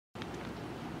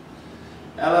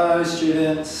Hello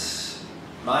students,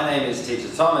 my name is Teacher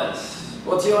Thomas.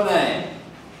 What's your name?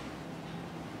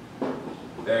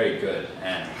 Very good.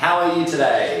 And how are you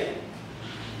today?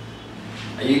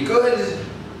 Are you good?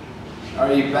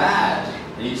 Are you bad?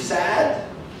 Are you sad?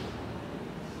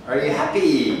 Are you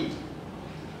happy?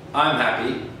 I'm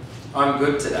happy. I'm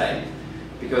good today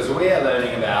because we are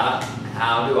learning about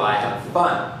how do I have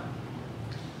fun.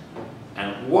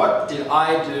 And what did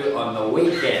I do on the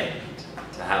weekend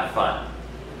to have fun?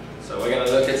 So we're going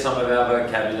to look at some of our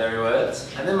vocabulary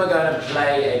words and then we're going to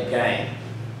play a game.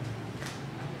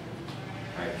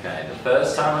 Okay, the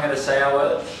first time we're going to say our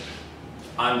words,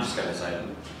 I'm just going to say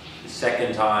them. The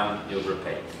second time you'll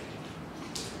repeat.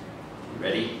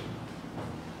 Ready?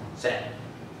 Set.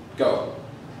 Go.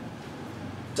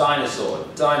 Dinosaur,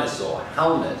 dinosaur,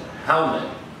 helmet, helmet.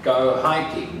 Go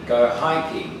hiking, go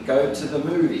hiking, go to the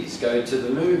movies, go to the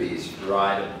movies,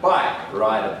 ride a bike,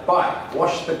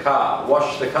 wash the car,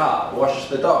 wash the car, wash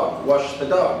the dog, wash the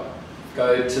dog,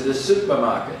 go to the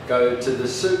supermarket, go to the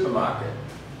supermarket.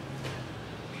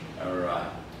 Alright,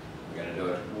 we're going to do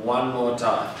it one more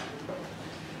time.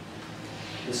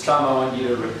 This time I want you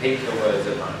to repeat the words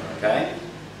at home, okay?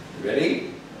 You ready?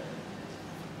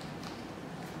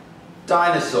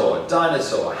 Dinosaur,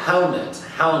 dinosaur, helmet,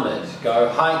 helmet, go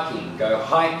hiking,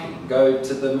 go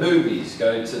to the movies,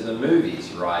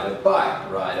 ride a bike,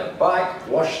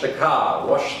 wash the car,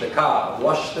 wash the dog,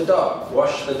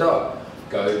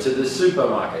 go to the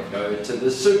supermarket, go to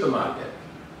the supermarket.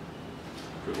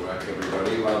 Good work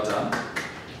everybody, well done.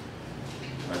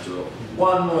 I'll do it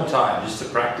one more time just to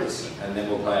practice and then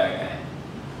we'll play our game.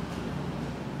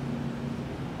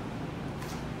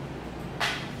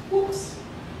 Whoops.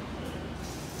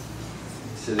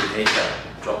 Silly teacher,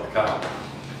 drop the car.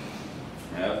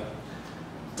 Yep.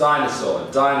 Dinosaur,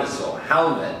 dinosaur,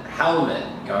 helmet, helmet,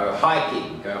 go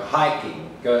hiking,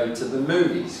 go to the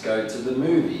movies,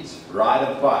 ride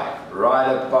a bike,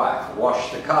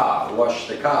 wash the car, wash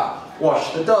the dog,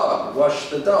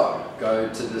 go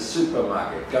to the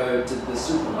supermarket,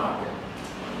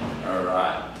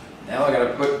 Alright, now we're going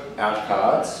to put our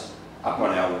cards up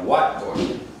on our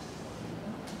whiteboard.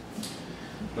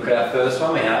 Look at our first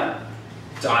one we have.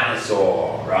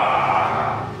 Dinosaur,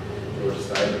 rah! George's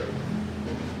favourite.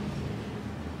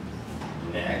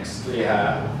 Next we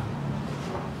have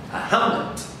a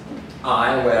helmet.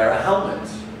 I wear a helmet.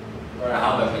 Wear a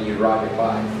helmet when you ride your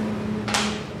bike.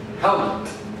 Helmet.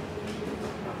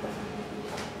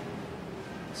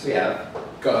 So we have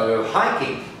go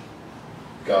hiking.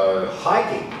 Go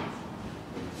hiking.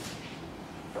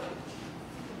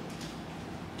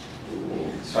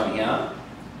 Ooh, this one here.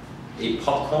 Eat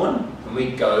popcorn. And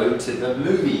we go to the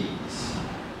movies.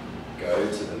 Go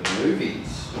to the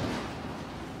movies.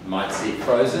 You might see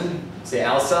Frozen, see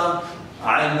Elsa,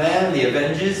 Iron Man, the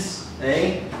Avengers,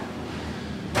 eh?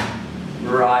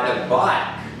 Ride a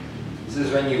bike. This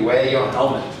is when you wear your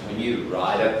helmet, when you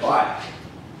ride a bike.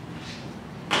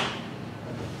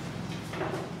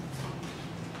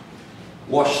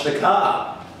 Wash the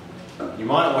car. You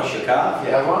might wash your car if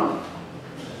you have one.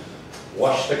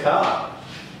 Wash the car.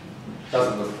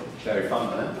 Doesn't look very fun,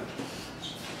 though.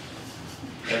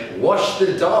 Like, wash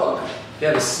the dog. If you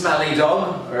have a smelly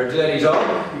dog or a dirty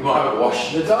dog, you might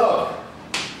wash the dog.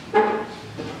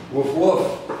 Woof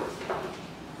woof.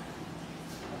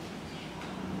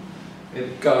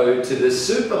 Go to the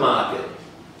supermarket.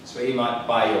 That's where you might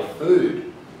buy your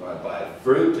food. You might buy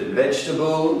fruit and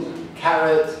vegetables, and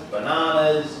carrots,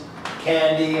 bananas,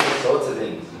 candy, all sorts of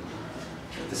things.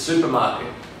 At the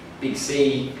supermarket, big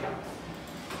C.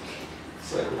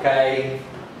 Okay,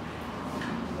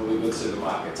 all the good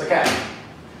supermarkets. Okay,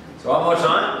 so one more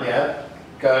time, we have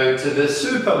go to the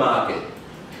supermarket,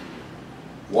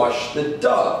 wash the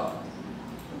dog,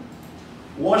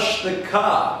 wash the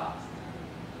car,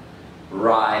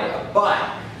 ride a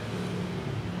bike,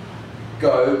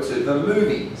 go to the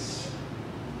movies,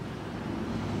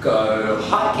 go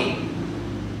hiking,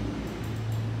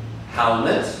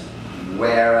 helmet,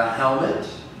 wear a helmet,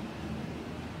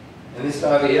 and this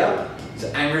guy over here, it's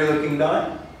an angry looking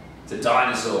guy. It's a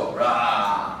dinosaur.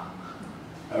 Rah!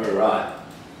 Alright.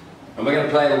 And we're going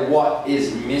to play what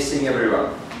is missing,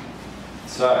 everyone.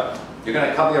 So, you're going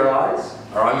to cover your eyes,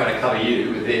 or I'm going to cover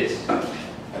you with this.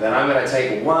 And then I'm going to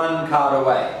take one card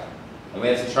away. And we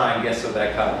have to try and guess what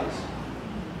that card is.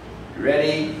 You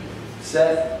ready?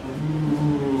 Set?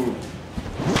 Ooh.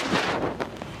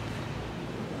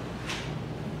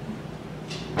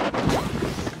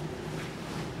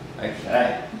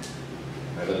 Okay.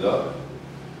 Have a look.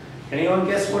 Can anyone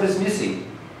guess what is missing?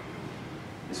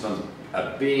 This one's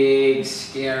a big,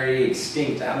 scary,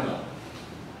 extinct animal.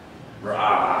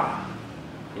 Rah!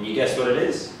 Can you guess what it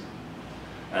is?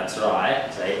 That's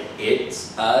right. Say,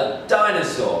 it's a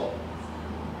dinosaur.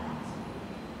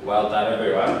 Well done,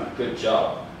 everyone. Good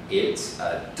job. It's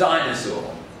a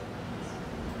dinosaur.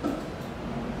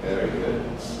 Very good.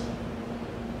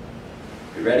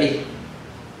 You ready?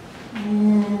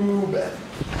 Move back.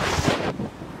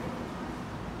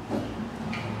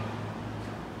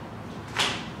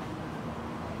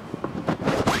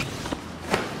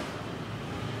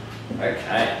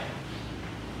 Okay.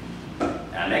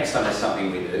 Our next one is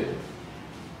something we do.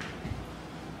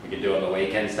 We can do on the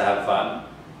weekends to have fun.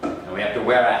 And we have to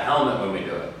wear a helmet when we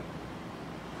do it.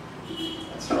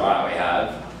 That's right, we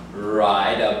have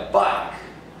ride a bike.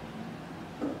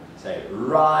 Say,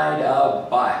 ride a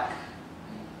bike.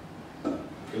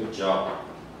 Good job.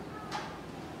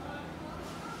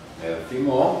 We have a few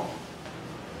more.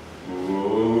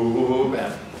 Ooh,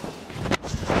 bam.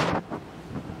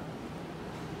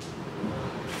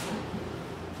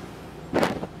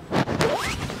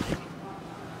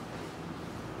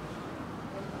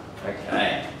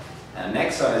 Okay, our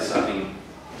next one is something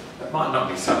that might not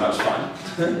be so much fun.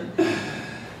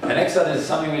 The next one is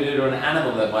something we do to an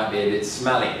animal that might be a bit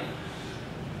smelly.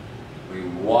 We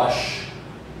wash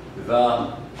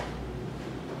the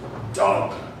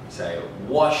dog. Say,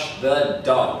 wash the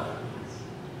dog.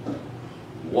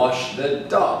 Wash the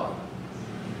dog.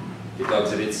 If your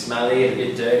dog's a bit smelly and a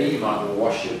bit dirty, you might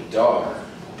wash your dog,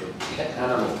 your pet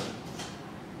animal.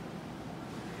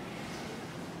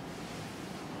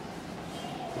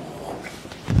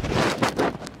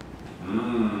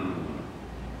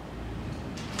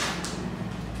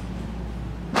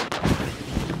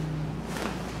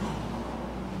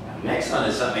 Next one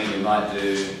is something we might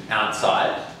do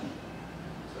outside.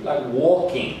 So like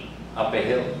walking up a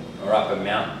hill or up a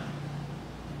mountain.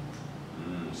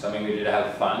 Something we do to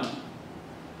have fun.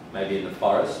 Maybe in the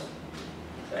forest.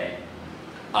 Say,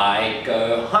 I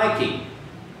go hiking.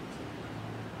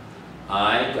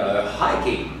 I go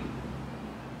hiking.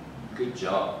 Good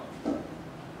job.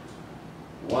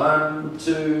 1,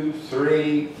 2,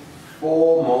 3,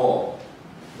 4 more.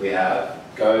 We have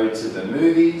go to the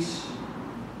movies,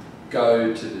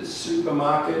 go to the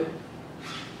supermarket,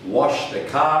 wash the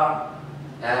car,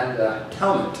 and a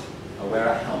helmet. I wear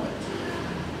a helmet.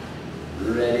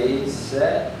 Ready,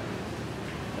 set.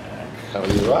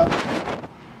 Cover you up.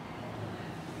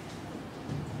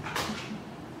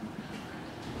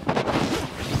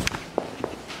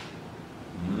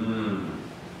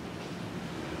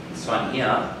 This one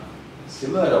here,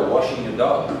 similar to washing a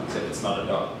dog, except it's not a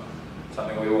dog.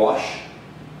 Something we wash,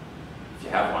 if you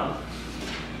have one.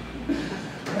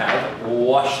 We have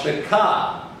wash the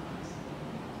car.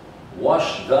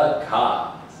 Wash the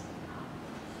car.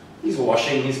 He's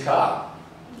washing his car.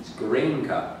 His green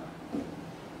car.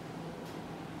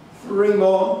 3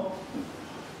 more.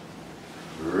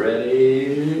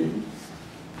 Ready?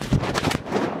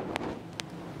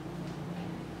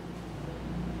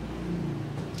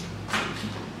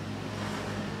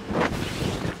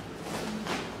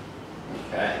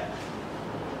 Okay.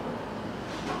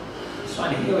 This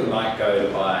one here we might go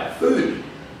to buy food.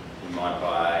 We might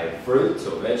buy fruits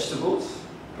or vegetables,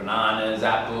 bananas,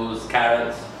 apples,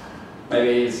 carrots,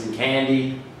 maybe some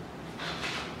candy.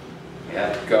 We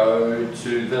have to go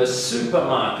to the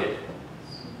supermarket.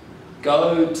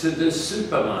 Go to the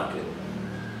supermarket.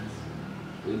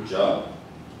 Good job.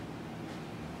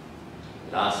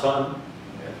 Last one.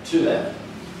 We have 2 left.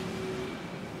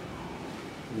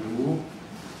 Ooh.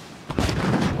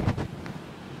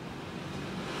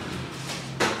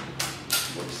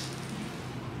 Whoops.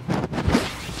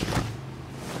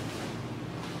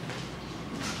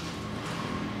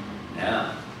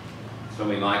 Now, so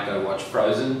we might go watch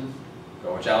Frozen.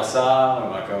 Go watch Elsa, we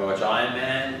might go watch Iron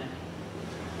Man,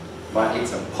 might eat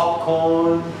some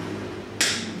popcorn.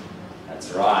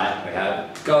 That's right, we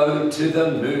have go to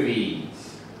the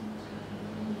movies.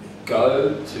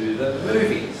 Go to the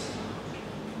movies.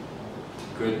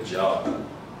 Good job.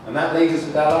 And that leaves us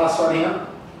with our last one here.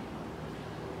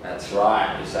 That's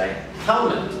right, you say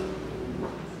helmet.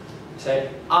 You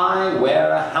say, I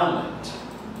wear a helmet.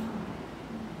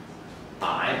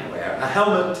 I wear a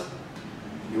helmet.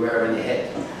 You wear it on your head.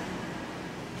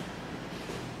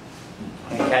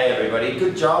 Okay, everybody,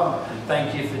 good job, and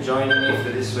thank you for joining me for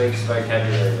this week's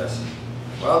vocabulary lesson.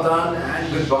 Well done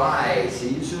and goodbye.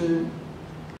 See you soon.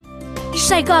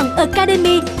 Sài Gòn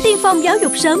Academy, tiên phong giáo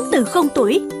dục sớm từ 0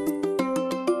 tuổi.